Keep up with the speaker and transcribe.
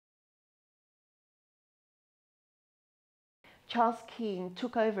Charles Kean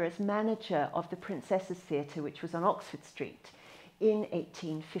took over as manager of the Princesses Theatre, which was on Oxford Street, in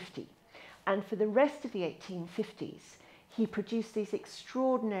 1850. And for the rest of the 1850s, he produced these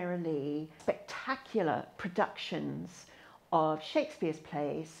extraordinarily spectacular productions of Shakespeare's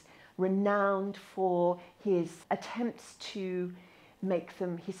plays, renowned for his attempts to make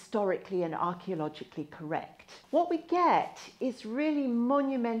them historically and archaeologically correct. What we get is really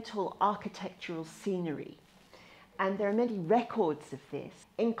monumental architectural scenery. And there are many records of this,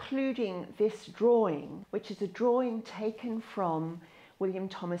 including this drawing, which is a drawing taken from William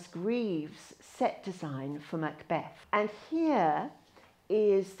Thomas Greaves' set design for Macbeth. And here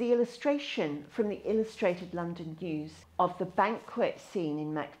is the illustration from the Illustrated London News of the banquet scene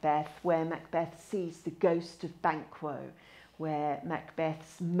in Macbeth, where Macbeth sees the ghost of Banquo, where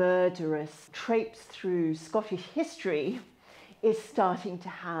Macbeth's murderous traipse through Scottish history is starting to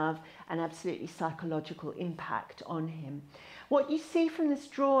have an absolutely psychological impact on him. What you see from this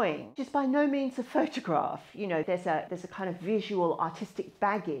drawing is by no means a photograph. You know, there's a kind of visual artistic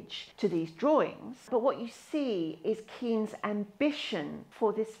baggage to these drawings, but what you see is Kean's ambition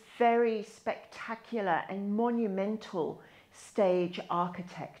for this very spectacular and monumental stage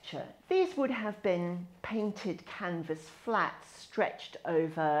architecture. These would have been painted canvas flats stretched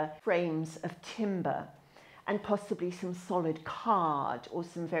over frames of timber, and possibly some solid card or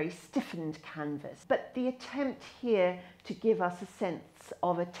some very stiffened canvas. But the attempt here to give us a sense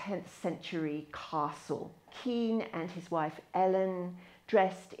of a 10th century castle. Kean and his wife Ellen,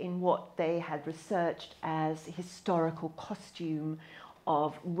 dressed in what they had researched as historical costume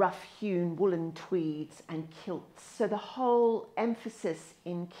of rough-hewn woolen tweeds and kilts. So the whole emphasis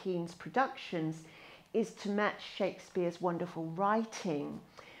in Kean's productions is to match Shakespeare's wonderful writing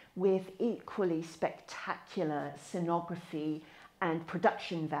with equally spectacular scenography and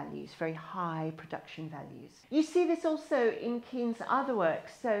production values, very high production values. You see this also in Kean's other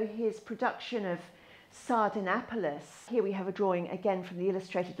works, so his production of Sardanapalus. Here we have a drawing again from the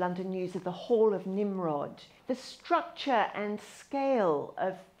Illustrated London News of the Hall of Nimrod. The structure and scale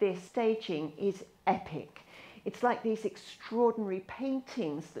of this staging is epic. It's like these extraordinary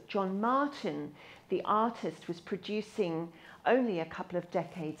paintings that John Martin, the artist, was producing only a couple of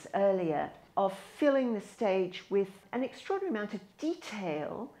decades earlier, of filling the stage with an extraordinary amount of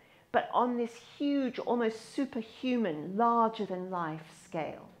detail, but on this huge, almost superhuman, larger-than-life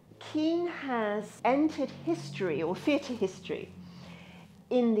scale. Kean has entered history, or theatre history,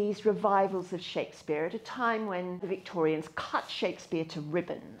 in these revivals of Shakespeare at a time when the Victorians cut Shakespeare to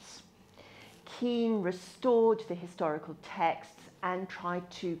ribbons. Kean restored the historical texts and tried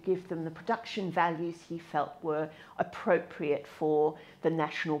to give them the production values he felt were appropriate for the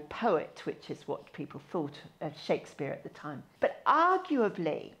national poet, which is what people thought of Shakespeare at the time. But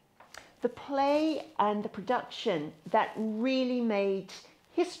arguably, the play and the production that really made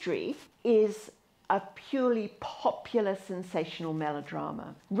history is a purely popular sensational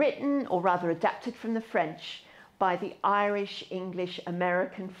melodrama, written, or rather adapted from the French, by the Irish, English,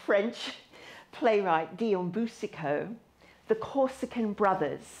 American, French playwright Guillaume Boucicault. The Corsican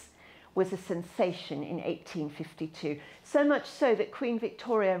Brothers was a sensation in 1852, so much so that Queen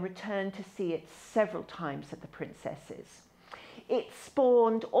Victoria returned to see it several times at the Princesses. It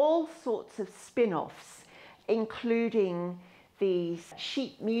spawned all sorts of spin-offs, including these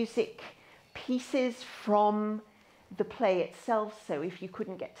sheet music pieces from the play itself. So if you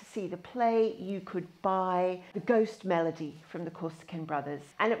couldn't get to see the play, you could buy the Ghost Melody from the Corsican Brothers.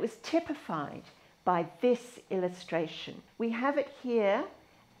 And it was typified by this illustration. We have it here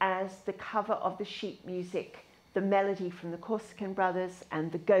as the cover of the sheet music, the melody from the Corsican Brothers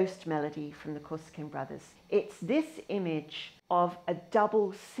and the Ghost Melody from the Corsican Brothers. It's this image of a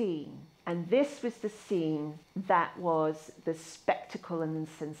double scene, and this was the scene that was the spectacle and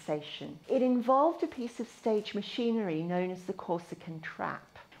the sensation. It involved a piece of stage machinery known as the Corsican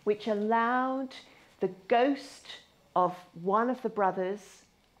trap, which allowed the ghost of one of the brothers,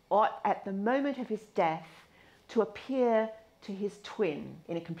 at the moment of his death, to appear to his twin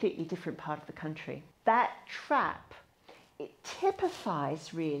in a completely different part of the country. That trap, it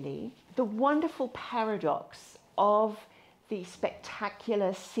typifies really the wonderful paradox of the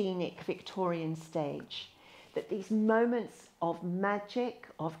spectacular scenic Victorian stage, that these moments of magic,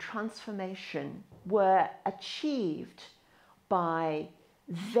 of transformation, were achieved by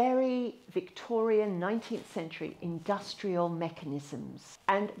very Victorian 19th century industrial mechanisms.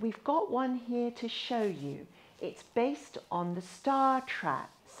 And we've got one here to show you. It's based on the star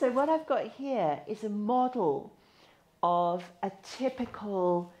trap. So what I've got here is a model of a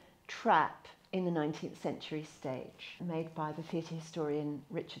typical trap in the 19th century stage, made by the theatre historian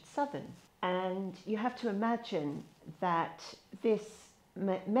Richard Southern. And you have to imagine that this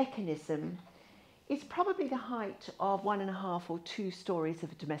mechanism is probably the height of 1.5 or 2 stories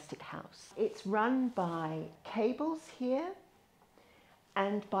of a domestic house. It's run by cables here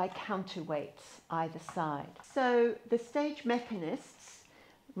and by counterweights either side. So the stage mechanists,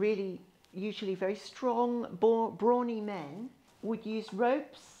 really usually very strong, brawny men, would use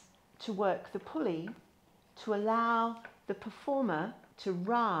ropes to work the pulley to allow the performer to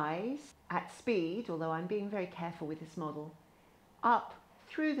rise at speed, although I'm being very careful with this model, up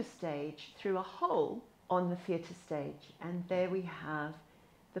through the stage, through a hole on the theatre stage, and there we have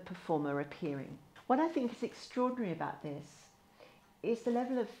the performer appearing. What I think is extraordinary about this is the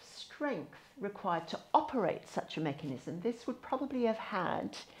level of strength required to operate such a mechanism. This would probably have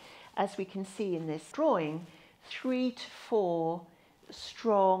had, as we can see in this drawing, 3 to 4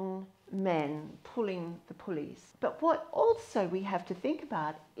 strong men pulling the pulleys. But what also we have to think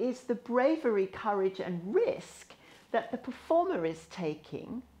about is the bravery, courage and risk that the performer is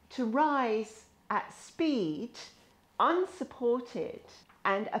taking to rise at speed, unsupported,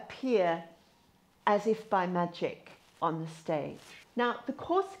 and appear as if by magic on the stage. Now, the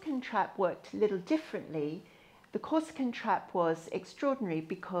Corsican trap worked a little differently. The Corsican trap was extraordinary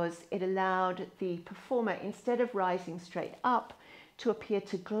because it allowed the performer, instead of rising straight up, to appear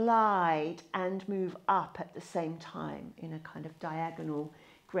to glide and move up at the same time in a kind of diagonal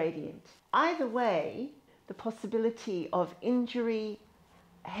gradient. Either way, the possibility of injury,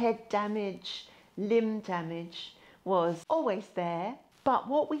 head damage, limb damage was always there. But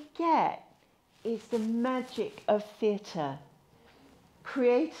what we get is the magic of theatre,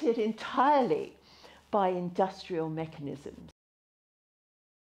 created entirely by industrial mechanisms.